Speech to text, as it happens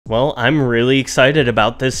Well, I'm really excited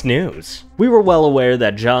about this news. We were well aware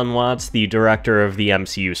that Jon Watts, the director of the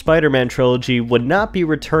MCU Spider-Man trilogy, would not be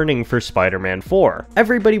returning for Spider-Man 4.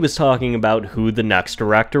 Everybody was talking about who the next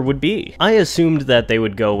director would be. I assumed that they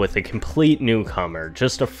would go with a complete newcomer,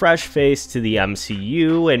 just a fresh face to the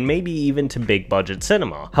MCU and maybe even to big budget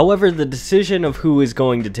cinema. However, the decision of who is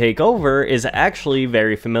going to take over is actually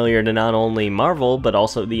very familiar to not only Marvel, but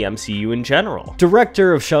also the MCU in general.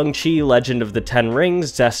 Director of Shang Chi Legend of the Ten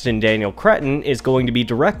Rings, Destin Daniel Cretton, is going to be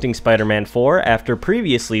directing Spider-Man 4 after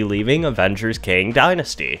previously leaving Avengers Kang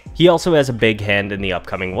Dynasty. He also has a big hand in the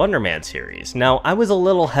upcoming Wonder Man series. Now, I was a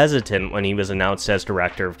little hesitant when he was announced as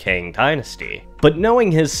director of Kang Dynasty, but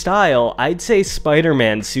knowing his style, I'd say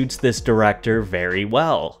Spider-Man suits this director very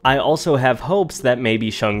well. I also have hopes that maybe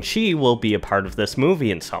Shang-Chi will be a part of this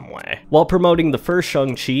movie in some way. While promoting the first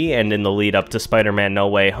Shang-Chi and in the lead up to Spider-Man No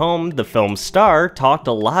Way Home, the film's star talked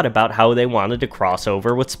a lot about how they wanted to cross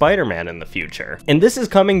over with Spider-Man in the future. And this is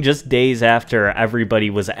coming just days after everybody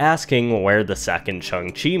was asking where the second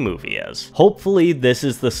Shang-Chi movie is. Hopefully this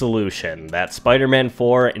is the solution, that Spider-Man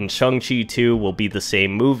 4 and Shang-Chi 2 will be the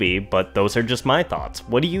same movie, but those are just my thoughts.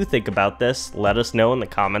 What do you think about this? Let us know in the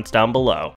comments down below.